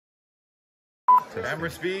Camera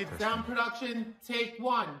speed. Sound production, take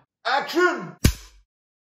one. Action!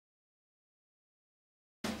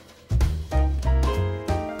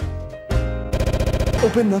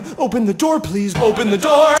 Open the door, please. Open the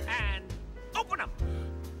door. And open them.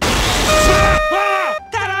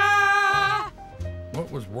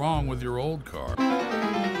 What was wrong with your old car?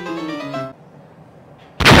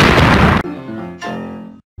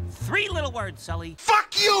 3 little words, Sully.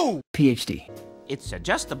 Fuck you! PhD. It's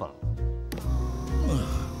adjustable.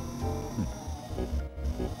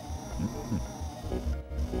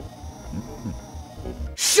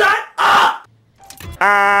 Shut up!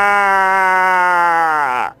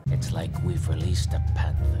 It's like we've released a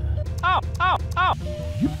panther. Oh, oh, oh!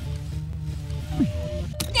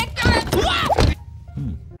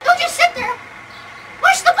 Don't just sit there!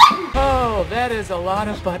 Push the button! Oh, that is a lot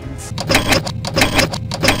of buttons.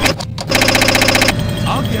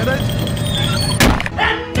 I'll get it.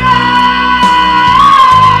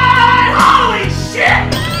 Holy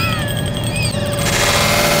shit!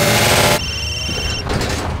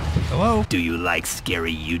 Hello? Do you like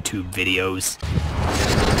scary YouTube videos?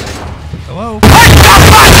 Hello?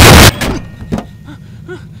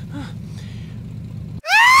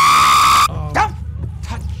 Don't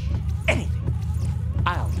touch anything.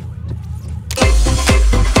 I'll do it.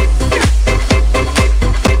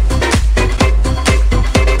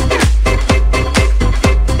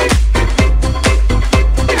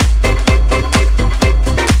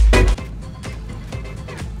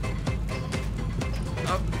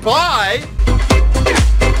 Bye!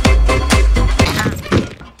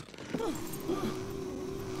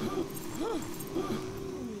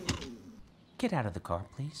 Get out of the car,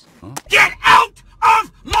 please. Get out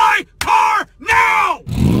of my car now!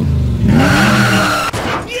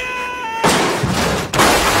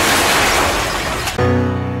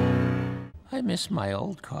 I miss my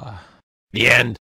old car. The end.